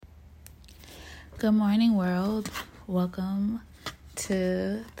Good morning, world. Welcome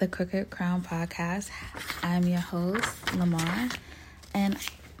to the Crooked Crown Podcast. I'm your host, Lamar, and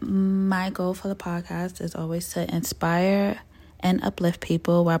my goal for the podcast is always to inspire and uplift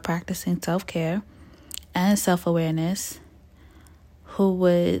people while practicing self-care and self-awareness,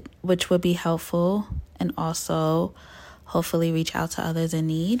 which would be helpful and also hopefully reach out to others in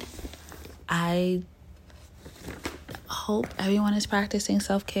need. I hope everyone is practicing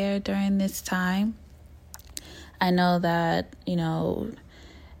self-care during this time. I know that,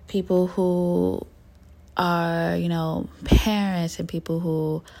 people who are, parents and people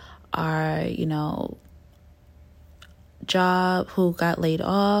who are, who got laid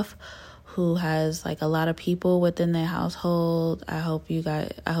off, who has like a lot of people within their household. I hope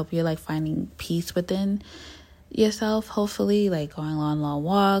you're like finding peace within yourself, hopefully, like going on long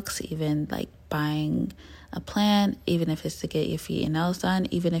walks, even like buying a plant, even if it's to get your feet and nails done,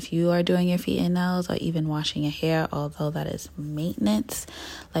 even if you are doing your feet and nails, or even washing your hair, although that is maintenance,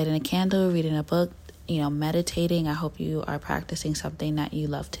 lighting a candle, reading a book, meditating. I hope you are practicing something that you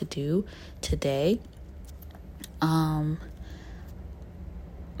love to do today.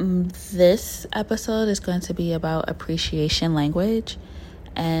 This episode is going to be about appreciation language,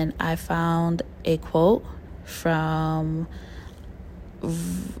 and I found a quote from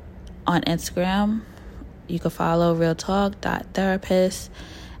on Instagram. You can follow realtalk.therapist,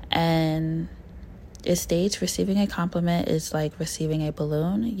 and it states receiving a compliment is like receiving a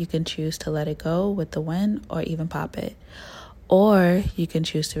balloon. You can choose to let it go with the wind or even pop it, or you can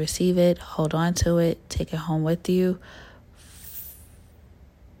choose to receive it, hold on to it, take it home with you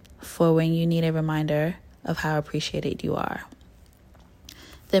for when you need a reminder of how appreciated you are.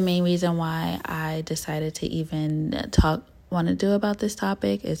 The main reason why I decided to even want to do about this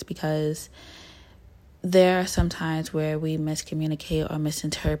topic is because there are some times where we miscommunicate or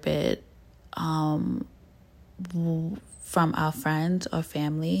misinterpret from our friends or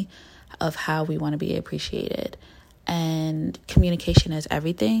family of how we want to be appreciated. And communication is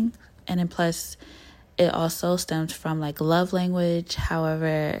everything. And then plus, it also stems from like love language.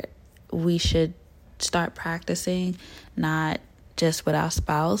 However, we should start practicing not just with our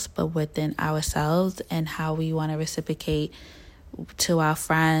spouse, but within ourselves, and how we want to reciprocate to our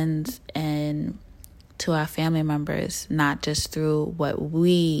friends and to our family members, not just through what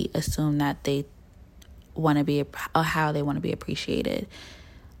we assume that they want to be or how they want to be appreciated,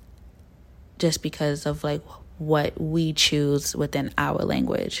 just because of like what we choose within our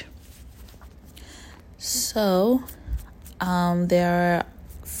language. So there are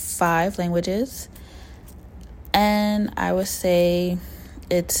 5 languages, and I would say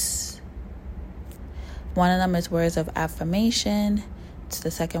one of them is words of affirmation. The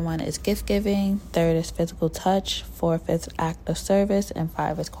second one is gift giving. 3rd is physical touch. 4th is act of service, and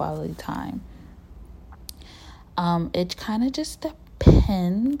 5 is quality time. It kind of just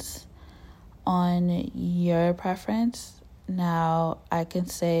depends on your preference. Now, I can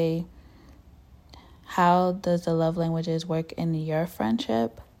say, how does the love languages work in your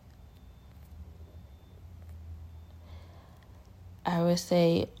friendship? I would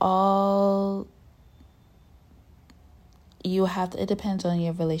say it depends on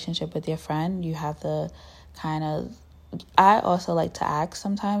your relationship with your friend. You have to I also like to ask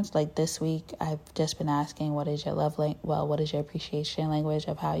sometimes, like this week, I've just been asking, what is your what is your appreciation language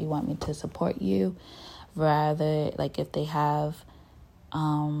of how you want me to support you? Rather, like if they have,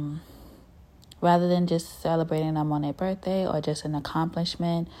 rather than just celebrating them on their birthday or just an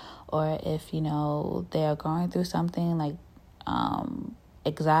accomplishment, or if, they are going through something like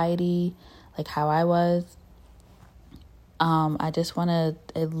anxiety, like how I was, I just want to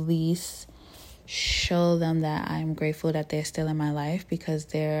at least show them that I'm grateful that they're still in my life, because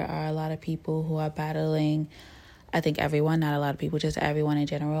there are a lot of people who are battling. I think everyone, not a lot of people, just everyone in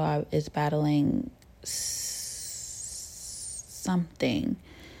general is battling something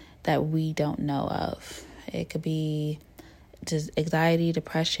that we don't know of. It could be just anxiety,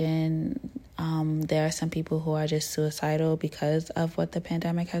 depression. There are some people who are just suicidal because of what the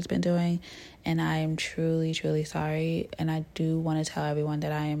pandemic has been doing. And I am truly, truly sorry. And I do want to tell everyone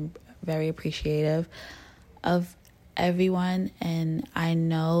that I am very appreciative of everyone. And I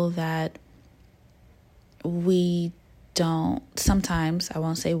know that we don't, sometimes, I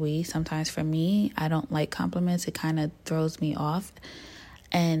won't say we, sometimes for me, I don't like compliments. It kind of throws me off.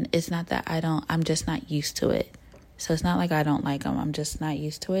 And it's not that I'm just not used to it. So it's not like I don't like them. I'm just not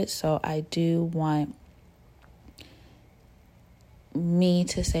used to it. So I do want me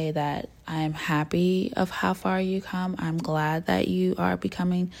to say that I'm happy of how far you come. I'm glad that you are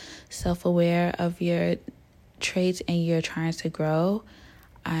becoming self-aware of your traits and you're trying to grow.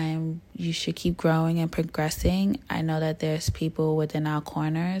 You should keep growing and progressing. I know that there's people within our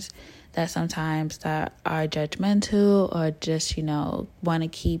corners that sometimes that are judgmental or just, want to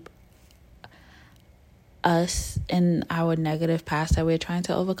keep us in our negative past that we're trying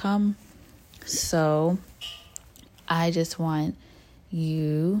to overcome. So I just want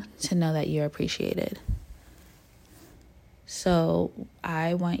you to know that you're appreciated. So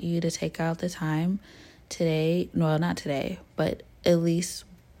I want you to take out the time today, well, not today, but at least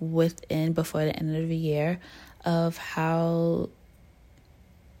before the end of the year, of how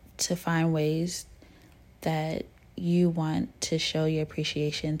to find ways that you want to show your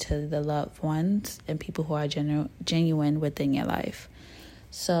appreciation to the loved ones and people who are genuine within your life.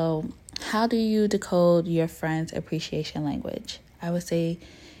 So how do you decode your friend's appreciation language? I would say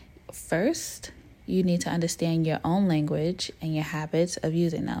first, you need to understand your own language and your habits of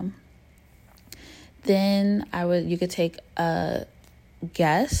using them. Then you could take a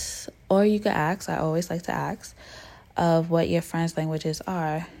guess, or you could ask, I always like to ask, of what your friends' languages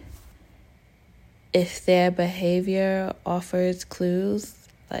are. If their behavior offers clues,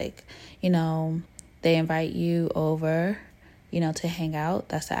 like, they invite you over, to hang out,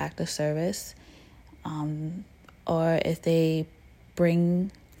 that's an act of service. Or if they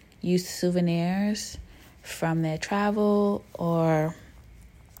bring you souvenirs from their travel, or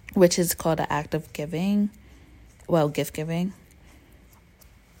which is called an act of giving, gift giving.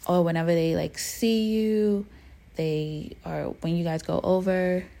 Or whenever they see you, when you guys go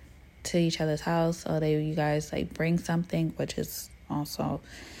over to each other's house, or you guys bring something, which is also,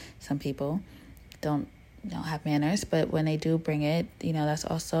 some people don't have manners, but when they do bring it, that's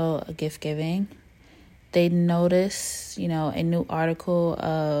also a gift giving. They notice, a new article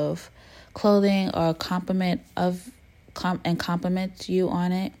of clothing or compliment you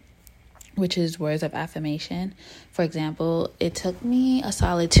on it, which is words of affirmation. For example, it took me a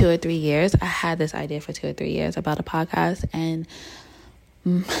solid 2 or 3 years. I had this idea for 2 or 3 years about a podcast, and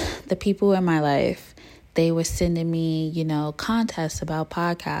the people in my life, they were sending me, contests about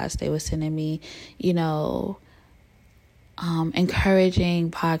podcasts. They were sending me,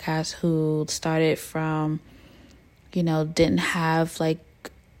 encouraging podcasts who started from, didn't have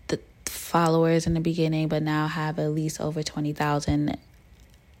the followers in the beginning, but now have at least over 20,000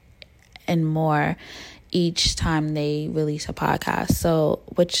 and more each time they release a podcast. So,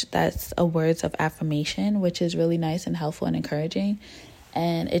 that's a words of affirmation, which is really nice and helpful and encouraging.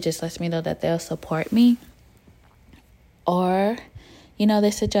 And it just lets me know that they'll support me. Or,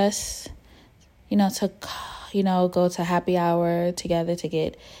 they suggest, to, go to happy hour together to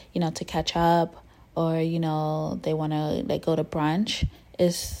get, to catch up. Or, they want to go to brunch.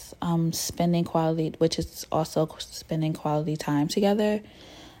 Is spending quality, which is also spending quality time together.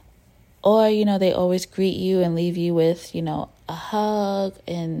 Or, they always greet you and leave you with, a hug.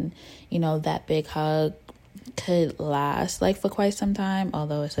 And, that big hug could last for quite some time,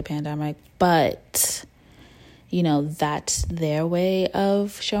 although it's a pandemic. But, that's their way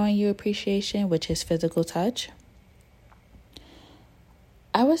of showing you appreciation, which is physical touch.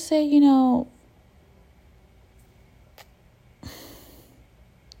 I would say,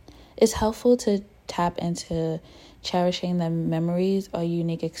 it's helpful to tap into cherishing the memories or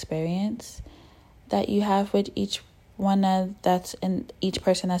unique experience that you have with each one that's in each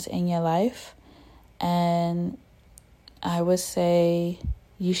person that's in your life. And I would say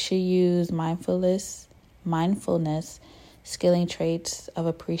you should use mindfulness, skilling traits of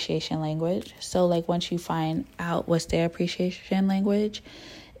appreciation language. So once you find out what's their appreciation language,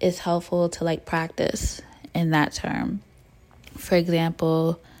 it's helpful to practice in that term. For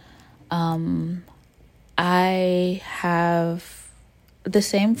example, I have the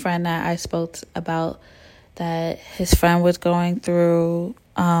same friend that I spoke about, that his friend was going through,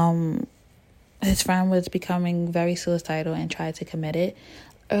 his friend was becoming very suicidal and tried to commit it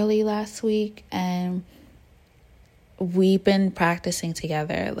early last week. And we've been practicing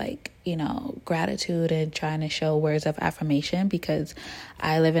together, gratitude and trying to show words of affirmation, because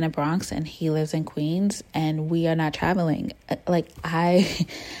I live in the Bronx and he lives in Queens, and we are not traveling.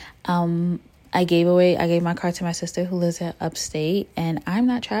 I gave my car to my sister who lives in upstate, and I'm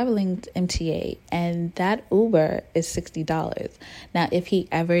not traveling to MTA, and that Uber is $60. Now, if he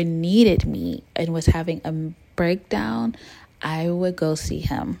ever needed me and was having a breakdown, I would go see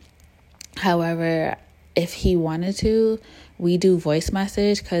him. However, if he wanted to, we do voice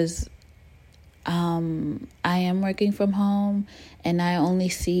message, because I am working from home, and I only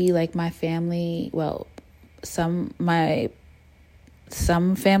see my family, some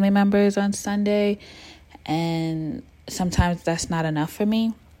family members on Sunday, and sometimes that's not enough for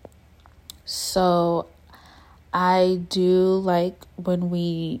me. So I do like when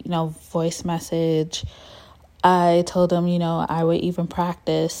we, voice message. I told him, I would even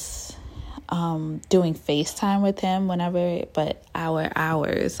practice doing FaceTime with him whenever, but our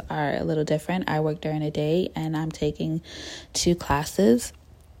hours are a little different. I work during the day and I'm taking 2 classes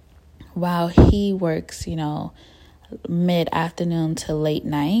while he works, mid-afternoon to late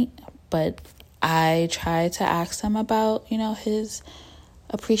night. But I try to ask him about, his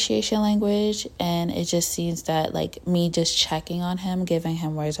appreciation language, and it just seems that like me just checking on him, giving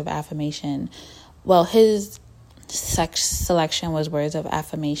him words of affirmation. Well, his selection was words of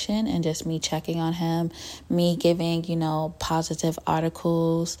affirmation, and just me checking on him, me giving, positive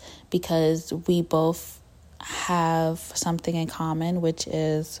articles, because we both have something in common, which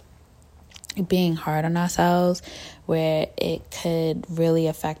is being hard on ourselves, where it could really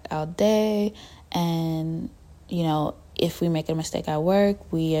affect our day. And, if we make a mistake at work,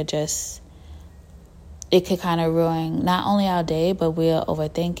 it could kind of ruin not only our day, but we'll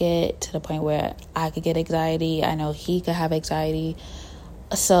overthink it to the point where I could get anxiety. I know he could have anxiety.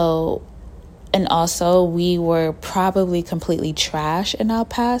 So, and also we were probably completely trash in our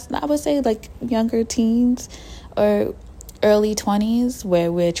past. I would say like younger teens or early 20s,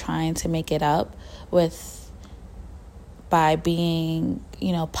 where we're trying to make it up by being,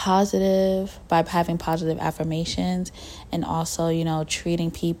 positive, by having positive affirmations, and also,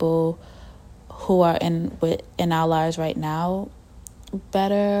 treating people who are in our lives right now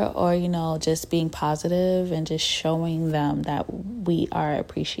better, or just being positive and just showing them that we are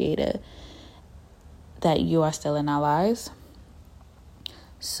appreciated, that you are still in our lives.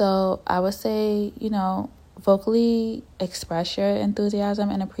 So I would say, vocally express your enthusiasm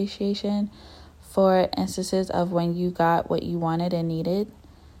and appreciation for instances of when you got what you wanted and needed,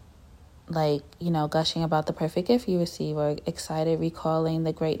 like, gushing about the perfect gift you received, or excited recalling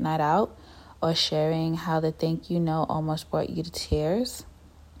the great night out, or sharing how the thank you note almost brought you to tears.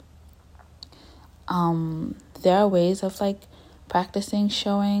 There are ways of like practicing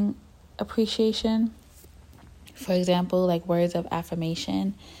showing appreciation. For example, like words of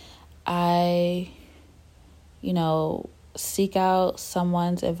affirmation. I, seek out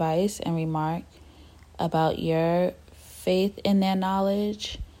someone's advice and remark about your faith in their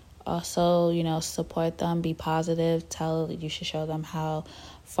knowledge. Also, support them, be positive, you should show them how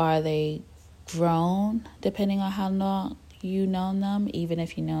far they grown, depending on how long you know them. Even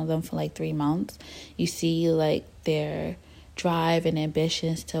if you know them for like 3 months, you see like their drive and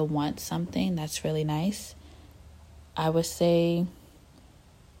ambitions to want something. That's really nice. I would say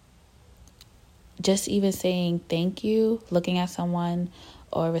just even saying thank you, looking at someone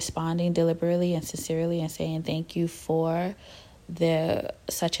or responding deliberately and sincerely and saying thank you for their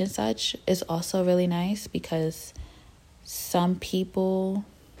such and such is also really nice, because some people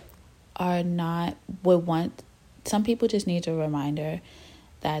some people just need a reminder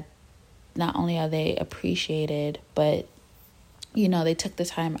that not only are they appreciated, but they took the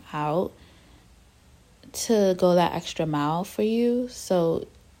time out to go that extra mile for you. So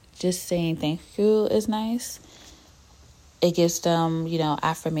just saying thank you is nice. It gives them,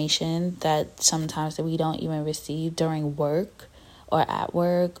 affirmation that sometimes that we don't even receive during work or at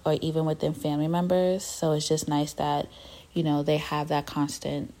work or even within family members. So it's just nice that, they have that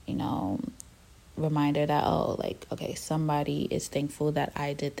constant, reminder that, okay, somebody is thankful that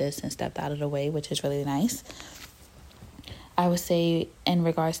I did this and stepped out of the way, which is really nice. I would say in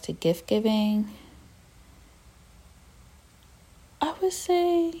regards to gift giving, I would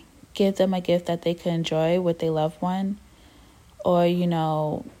say give them a gift that they can enjoy with their loved one, or,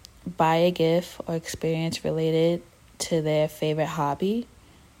 buy a gift or experience related to their favorite hobby.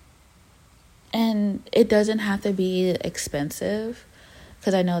 And it doesn't have to be expensive,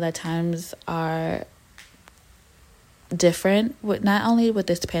 because I know that times are different, with not only with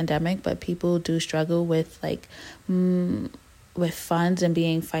this pandemic, but people do struggle with with funds and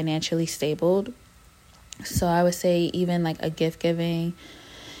being financially stable. So I would say even like a gift giving,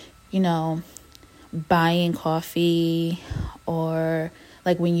 buying coffee, or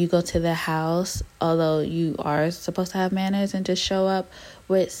like when you go to the house, although you are supposed to have manners and just show up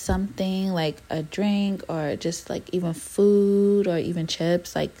with something like a drink or just like even food or even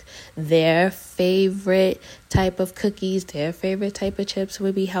chips, like their favorite type of cookies, their favorite type of chips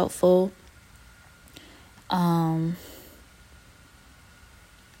would be helpful.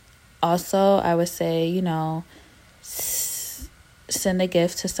 Also, I would say, send a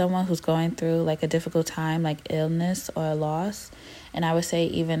gift to someone who's going through like a difficult time, like illness or a loss. And I would say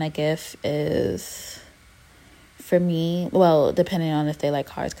even a gift is for me, well, depending on if they like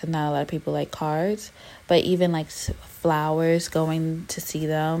cards, because not a lot of people like cards, but even like flowers, going to see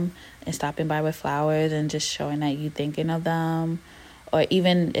them and stopping by with flowers and just showing that you thinking of them. Or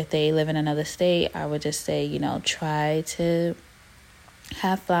even if they live in another state, I would just say, try to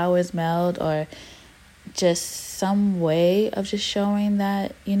have flowers mailed, or just some way of just showing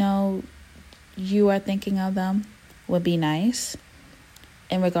that, you are thinking of them would be nice.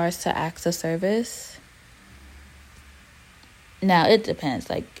 In regards to acts of service, now it depends,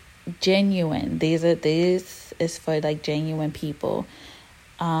 like genuine. This is for like genuine people.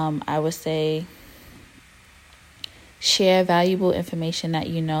 I would say share valuable information that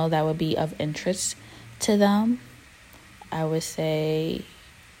that would be of interest to them. I would say,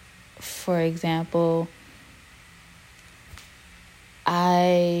 for example,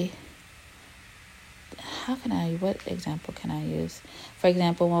 what example can I use? For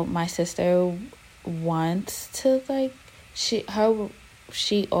example, when my sister wants to, like, she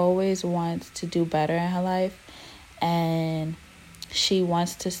always wants to do better in her life, and she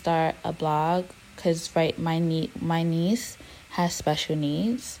wants to start a blog because my niece has special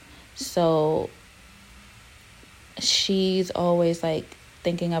needs, so she's always like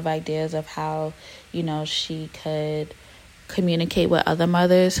thinking of ideas of how she could communicate with other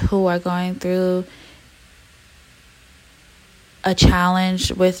mothers who are going through a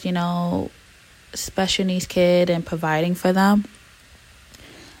challenge with special needs kid, and providing for them.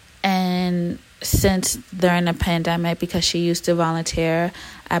 And since during the pandemic, because she used to volunteer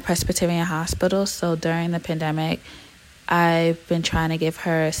at Presbyterian Hospital, so during the pandemic, I've been trying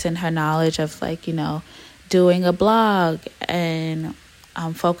to send her knowledge of like, doing a blog, and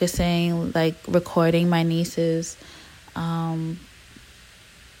focusing, like recording my niece's,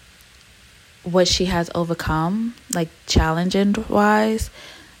 what she has overcome, like challenging wise.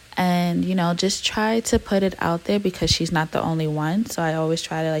 And just try to put it out there, because she's not the only one. So I always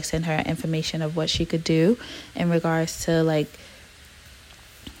try to like send her information of what she could do in regards to like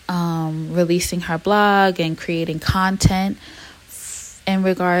releasing her blog and creating content in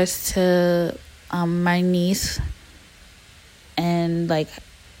regards to my niece, and like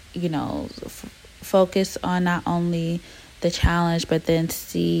focus on not only the challenge, but then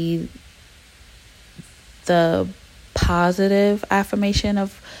see the positive affirmation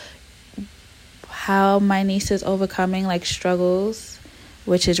of how my niece is overcoming like struggles,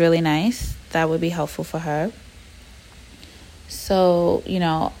 which is really nice. That would be helpful for her. So,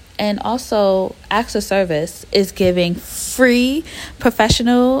 and also acts of service is giving free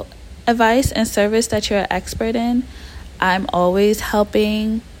professional advice and service that you're an expert in. I'm always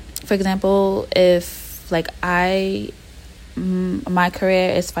helping. For example, if like my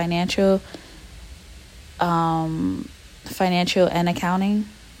career is financial and accounting.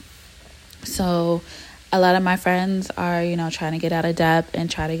 So a lot of my friends are, trying to get out of debt and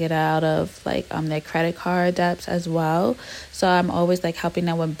try to get out of like their credit card debts as well. So I'm always like helping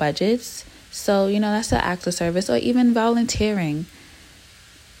them with budgets. So, that's an act of service. Or even volunteering.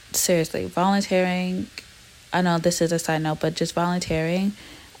 Seriously, volunteering. I know this is a side note, but just volunteering.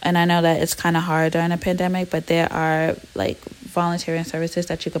 And I know that it's kind of hard during a pandemic, but there are like volunteering services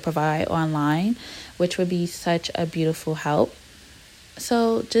that you could provide online, which would be such a beautiful help.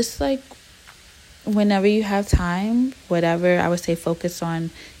 So just like whenever you have time, whatever, I would say focus on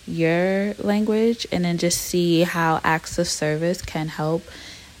your language, and then just see how acts of service can help,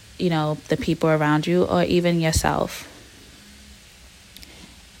 the people around you, or even yourself.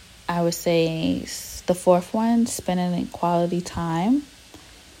 I would say the fourth one, spending quality time.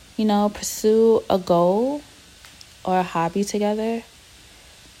 Pursue a goal or a hobby together,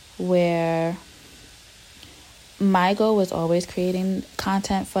 where my goal was always creating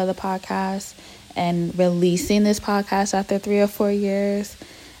content for the podcast and releasing this podcast after 3 or 4 years.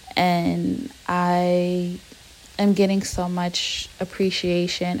 And I am getting so much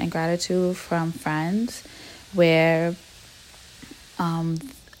appreciation and gratitude from friends, where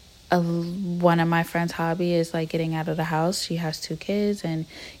one of my friends' hobby is like getting out of the house. She has 2 kids, and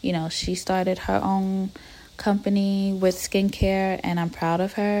she started her own company with skincare, and I'm proud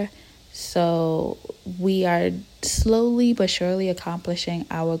of her. So we are slowly but surely accomplishing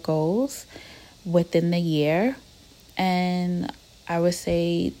our goals within the year. And I would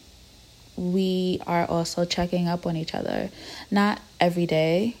say we are also checking up on each other, not every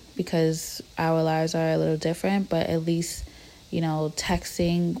day because our lives are a little different, but at least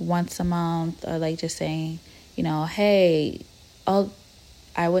texting once a month, or like just saying, hey, I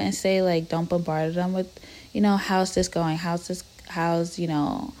wouldn't say like don't bombard them with, how's this going? How's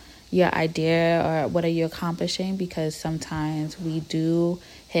your idea, or what are you accomplishing? Because sometimes we do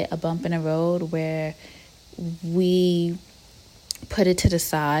hit a bump in the road where we put it to the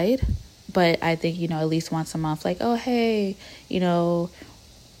side. But I think, at least once a month, like, oh, hey,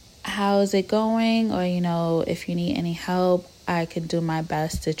 how's it going? Or, if you need any help, I can do my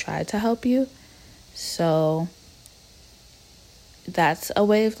best to try to help you. So that's a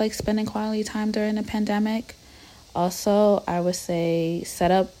way of like spending quality time during the pandemic. Also, I would say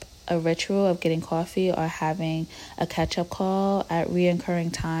set up a ritual of getting coffee or having a catch-up call at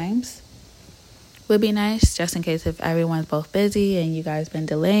reoccurring times would be nice, just in case if everyone's both busy and you guys been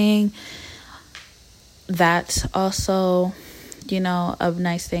delaying. That's also, a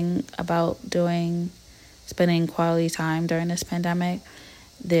nice thing about spending quality time during this pandemic.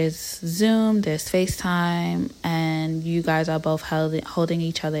 There's Zoom, there's FaceTime, and you guys are both holding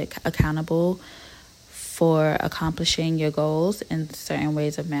each other accountable for accomplishing your goals in certain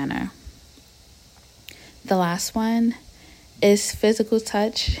ways of manner. The last one is physical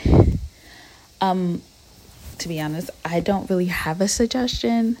touch. To be honest, I don't really have a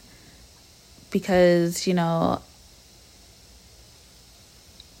suggestion because,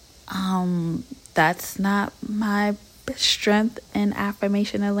 that's not my strength in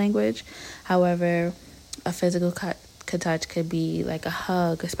affirmation and language. However, a physical touch could be like a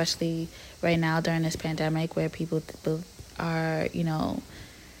hug, especially right now during this pandemic where people are,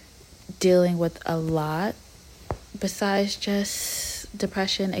 dealing with a lot besides just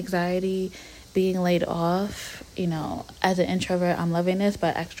depression, anxiety, being laid off. As an introvert, I'm loving this,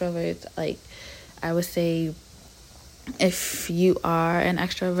 but extroverts, like, I would say if you are an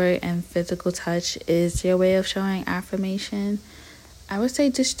extrovert and physical touch is your way of showing affirmation, I would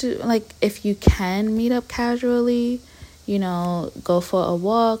say just to, like, if you can meet up casually, go for a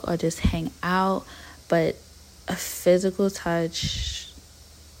walk or just hang out, but a physical touch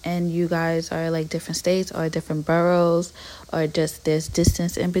and you guys are like different states or different boroughs or just there's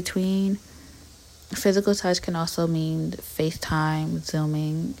distance in between. Physical touch can also mean FaceTime,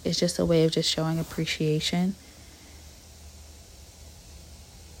 Zooming. It's just a way of just showing appreciation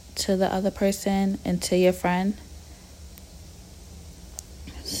to the other person and to your friend.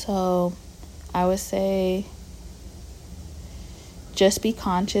 So I would say just be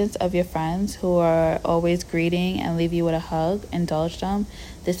conscious of your friends who are always greeting and leave you with a hug. Indulge them.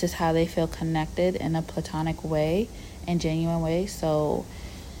 This is how they feel connected in a platonic way and genuine way. So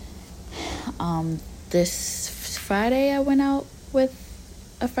this Friday I went out with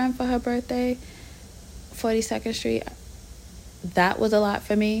a friend for her birthday, 42nd Street. That was a lot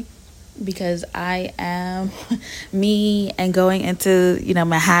for me because I am me, and going into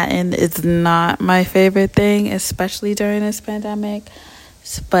Manhattan is not my favorite thing, especially during this pandemic.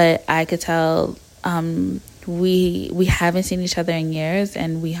 But I could tell we haven't seen each other in years,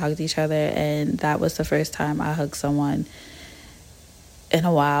 and we hugged each other, and that was the first time I hugged someone in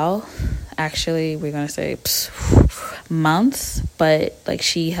a while. Actually, we're gonna say months, but like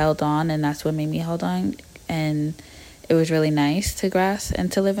she held on, and that's what made me hold on, and it was really nice to grasp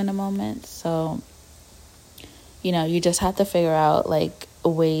and to live in the moment. So, you just have to figure out like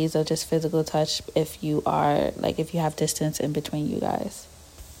ways of just physical touch if you have distance in between you guys.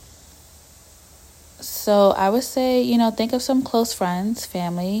 So I would say, think of some close friends,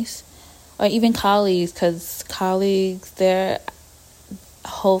 families, or even colleagues, because colleagues,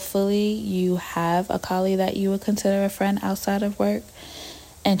 hopefully you have a colleague that you would consider a friend outside of work,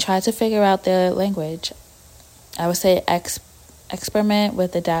 and try to figure out their language. I would say experiment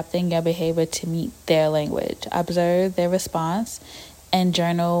with adapting your behavior to meet their language. Observe their response and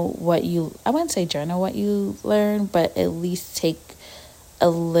I wouldn't say journal what you learn, but at least take a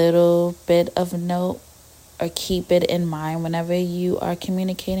little bit of note or keep it in mind whenever you are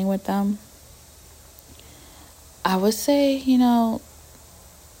communicating with them. I would say,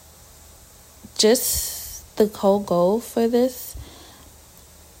 just the whole goal for this,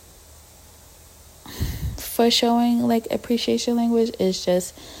 for showing like appreciation language, is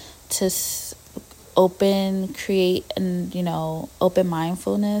just to create and open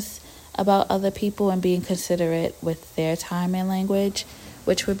mindfulness about other people and being considerate with their time and language,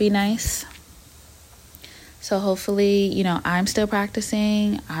 which would be nice. So hopefully, I'm still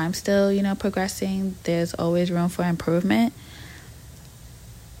practicing, I'm still progressing. There's always room for improvement,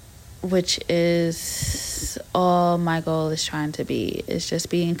 which is all my goal is trying to be, is just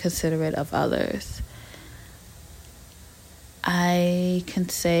being considerate of others. I can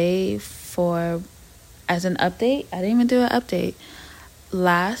say as an update, I didn't even do an update.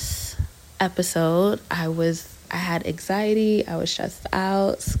 Last episode, I had anxiety, I was stressed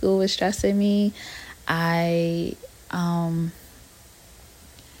out, school was stressing me. I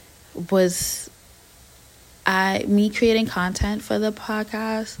was me creating content for the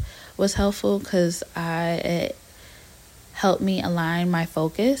podcast was helpful because it helped me align my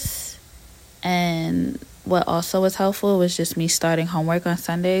focus. And what also was helpful was just me starting homework on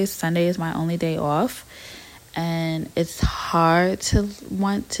Sundays. Sunday is my only day off, and it's hard to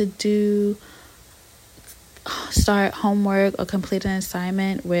want to start homework or complete an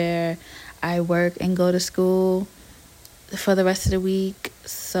assignment where I work and go to school for the rest of the week.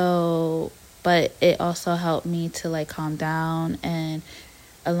 So, but it also helped me to like calm down and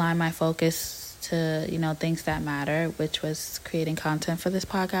align my focus to, things that matter, which was creating content for this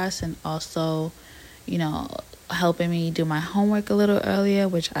podcast, and also, helping me do my homework a little earlier,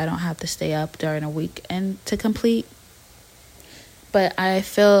 which I don't have to stay up during a weekend to complete. But I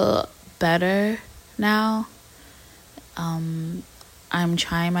feel better now. I'm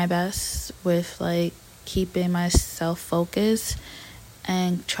trying my best with like keeping myself focused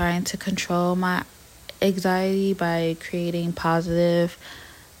and trying to control my anxiety by creating positive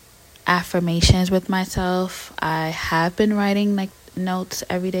affirmations with myself. I have been writing like notes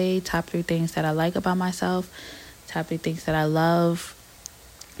every day, top 3 things that I like about myself, top 3 things that I love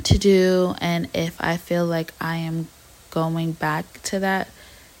to do. And if I feel like I am going back to that,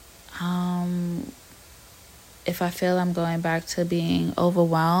 if I feel I'm going back to being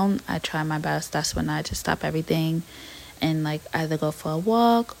overwhelmed, I try my best. That's when I just stop everything and like either go for a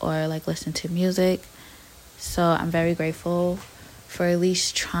walk or like listen to music. So I'm very grateful for at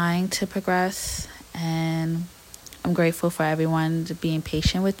least trying to progress, and I'm grateful for everyone being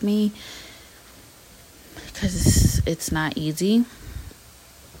patient with me because it's not easy.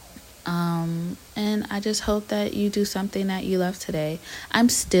 And I just hope that you do something that you love today. I'm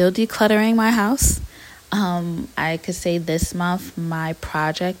still decluttering my house. I could say this month my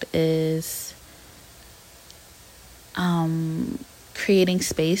project is creating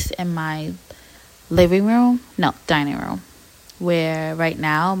space in my dining room, where right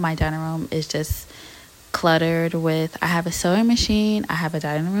now my dining room is just cluttered with, I have a sewing machine, I have a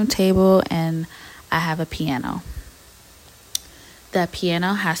dining room table, and I have a piano. That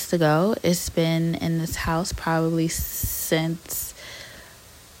piano has to go. It's been in this house probably since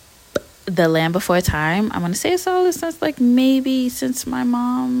the Land Before Time. I'm going to say it's all since like maybe since my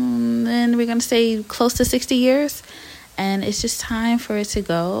mom, and we're going to say close to 60 years. And it's just time for it to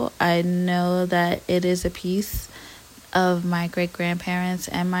go. I know that it is a piece of my great-grandparents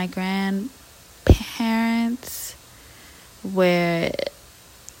and my grandparents, where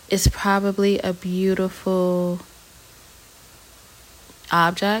it's probably a beautiful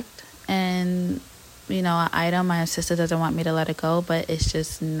object and an item. My sister doesn't want me to let it go, but it's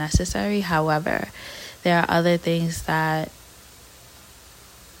just necessary. However, there are other things that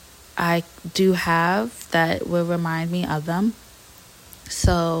I do have that will remind me of them.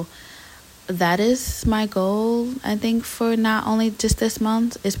 So that is my goal, I think, for not only just this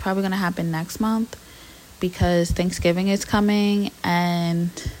month. It's probably going to happen next month because Thanksgiving is coming,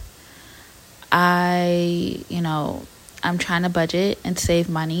 and I'm trying to budget and save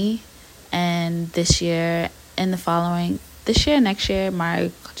money. And next year,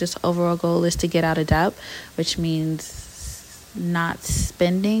 my just overall goal is to get out of debt, which means not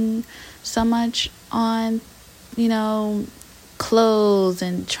spending so much on, clothes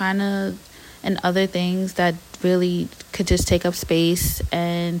and and other things that really could just take up space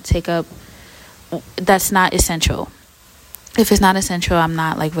and that's not essential. If it's not essential, I'm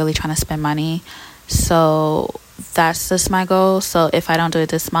not like really trying to spend money. So that's just my goal. So if I don't do it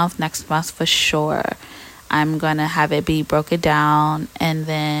this month, next month for sure, I'm gonna have it be broken down and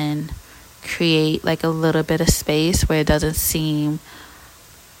then create like a little bit of space where it doesn't seem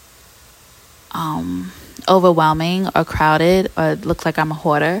overwhelming or crowded or look like I'm a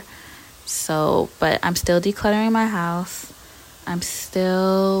hoarder. So, but I'm still decluttering my house. I'm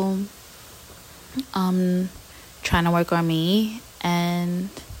still trying to work on me, and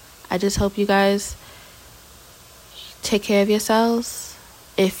I just hope you guys take care of yourselves.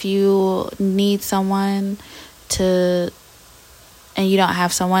 If you need someone and you don't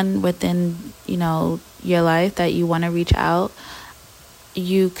have someone within, your life that you want to reach out,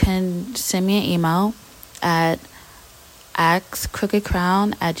 you can send me an email at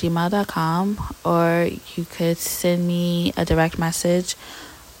axcrookedcrown@gmail.com, or you could send me a direct message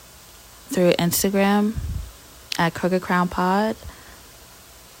through Instagram at crookedcrownpod.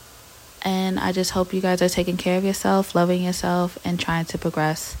 And I just hope you guys are taking care of yourself, loving yourself, and trying to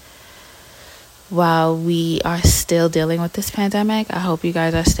progress while we are still dealing with this pandemic. I hope you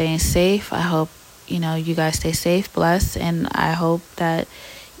guys are staying safe. I hope, you guys stay safe, blessed, and I hope that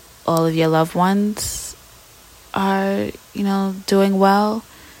all of your loved ones are, doing well.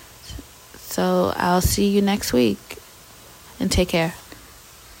 So I'll see you next week, and take care.